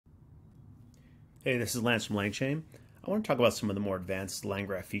Hey, this is Lance from LangChain. I want to talk about some of the more advanced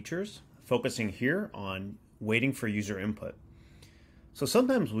LangGraph features, focusing here on waiting for user input. So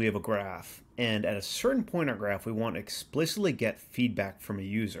sometimes we have a graph, and at a certain point in our graph, we want to explicitly get feedback from a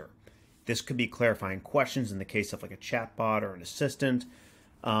user. This could be clarifying questions in the case of like a chatbot or an assistant.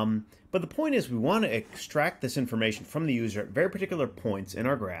 But the point is we want to extract this information from the user at very particular points in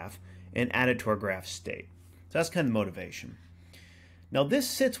our graph and add it to our graph state. So that's kind of the motivation. Now this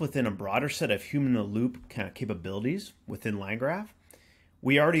sits within a broader set of human-in-the-loop kind of capabilities within LangGraph.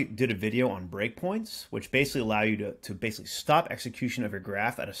 We already did a video on breakpoints, which basically allow you to basically stop execution of your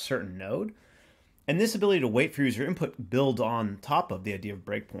graph at a certain node. And this ability to wait for user input builds on top of the idea of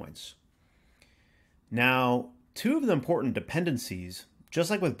breakpoints. Now, two of the important dependencies, just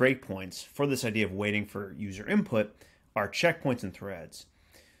like with breakpoints, for this idea of waiting for user input are checkpoints and threads.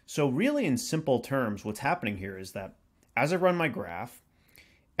 So really in simple terms, what's happening here is that as I run my graph,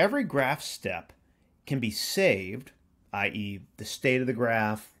 every graph step can be saved, i.e. the state of the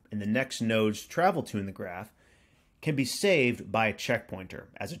graph and the next nodes to travel to in the graph, can be saved by a checkpointer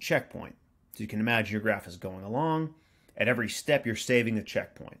as a checkpoint. So you can imagine your graph is going along. At every step, you're saving the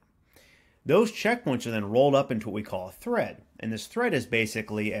checkpoint. Those checkpoints are then rolled up into what we call a thread. And this thread is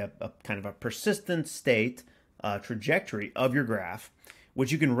basically a kind of a persistent state trajectory of your graph,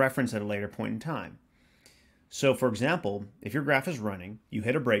 which you can reference at a later point in time. So for example, if your graph is running, you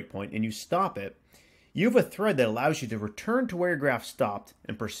hit a breakpoint and you stop it, you have a thread that allows you to return to where your graph stopped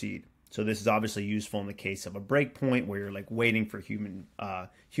and proceed. So this is obviously useful in the case of a breakpoint where you're like waiting for human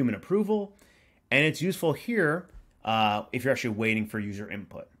approval. And it's useful here if you're actually waiting for user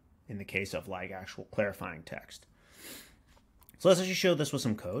input in the case of like actual clarifying text. So let's actually show this with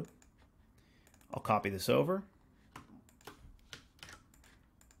some code. I'll copy this over.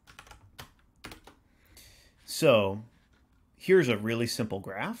 So here's a really simple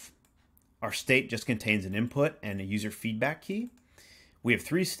graph. Our state just contains an input and a user feedback key. We have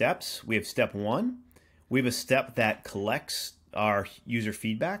three steps. We have step one. We have a step that collects our user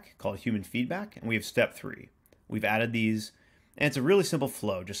feedback called human feedback. And we have step three. We've added these, and it's a really simple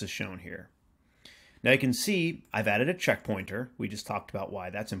flow just as shown here. Now you can see I've added a checkpointer. We just talked about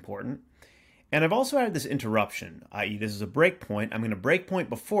why that's important. And I've also added this interruption, i.e. this is a breakpoint. I'm going to breakpoint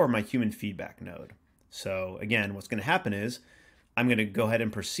before my human feedback node. So again, what's going to happen is I'm going to go ahead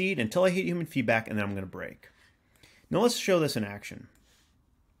and proceed until I hit human feedback, and then I'm going to break. Now let's show this in action.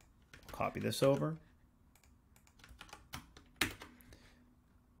 Copy this over.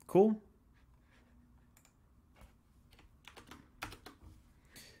 Cool.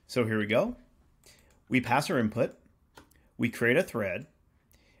 So here we go. We pass our input. We create a thread.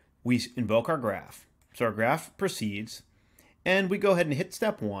 We invoke our graph. So our graph proceeds, and we go ahead and hit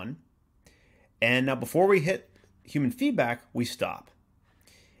step one. And now before we hit human feedback, we stop.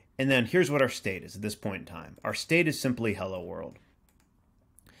 And then here's what our state is at this point in time. Our state is simply hello world.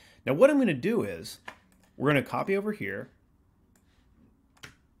 Now what I'm going to do is we're going to copy over here.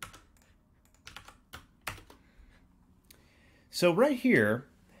 So right here,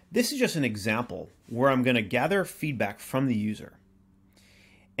 this is just an example where I'm going to gather feedback from the user.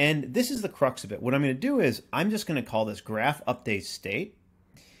 And this is the crux of it. What I'm going to do is I'm just going to call this graph update state.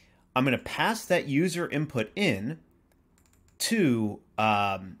 I'm going to pass that user input in to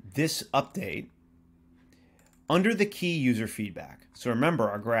this update under the key user feedback. So remember,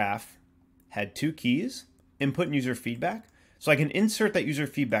 our graph had two keys, input and user feedback. So I can insert that user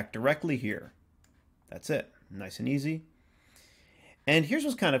feedback directly here. That's it. Nice and easy. And here's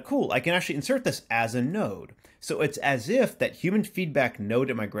what's kind of cool. I can actually insert this as a node. So it's as if that human feedback node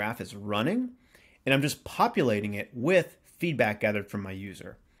in my graph is running, and I'm just populating it with feedback gathered from my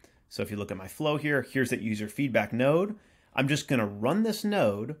user. So if you look at my flow here, here's that user feedback node. I'm just going to run this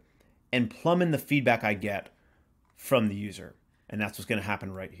node and plumb in the feedback I get from the user. And that's what's going to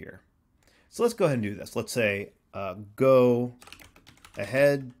happen right here. So let's go ahead and do this. Let's say go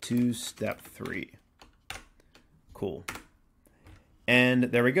ahead to step three. Cool. And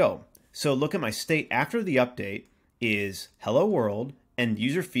there we go. So look at my state after the update is hello world, and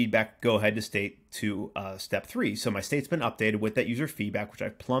user feedback go ahead to state to step three. So my state's been updated with that user feedback, which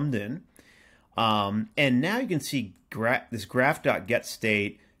I've plumbed in. And now you can see this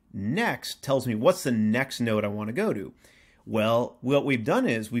graph.getState next tells me what's the next node I want to go to. Well, what we've done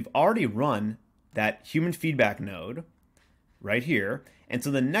is we've already run that human feedback node right here. And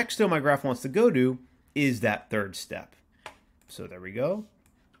so the next node my graph wants to go to is that third step. So there we go.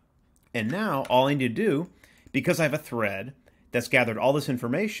 And now all I need to do, because I have a thread that's gathered all this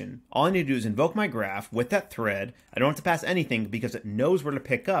information, all I need to do is invoke my graph with that thread. I don't have to pass anything because it knows where to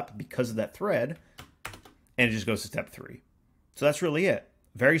pick up because of that thread, and it just goes to step three. So that's really it.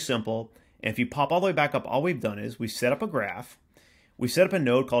 Very simple. And if you pop all the way back up, all we've done is we set up a graph. We set up a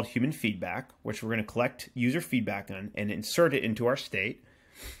node called human feedback, which we're going to collect user feedback on and insert it into our state.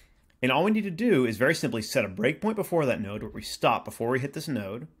 And all we need to do is very simply set a breakpoint before that node where we stop before we hit this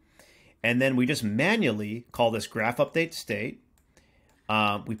node. And then we just manually call this graph update state.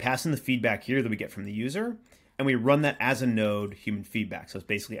 We pass in the feedback here that we get from the user, and we run that as a node human feedback. So it's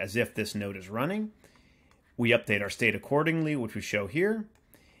basically as if this node is running. We update our state accordingly, which we show here.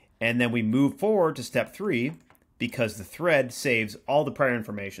 And then we move forward to step 3 because the thread saves all the prior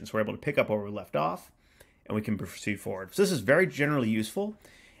information. So we're able to pick up where we left off, and we can proceed forward. So this is very generally useful.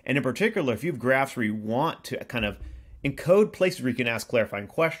 And in particular, if you have graphs where you want to kind of encode places where you can ask clarifying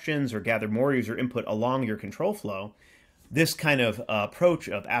questions or gather more user input along your control flow, this kind of approach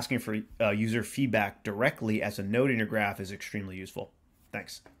of asking for user feedback directly as a node in your graph is extremely useful.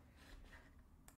 Thanks.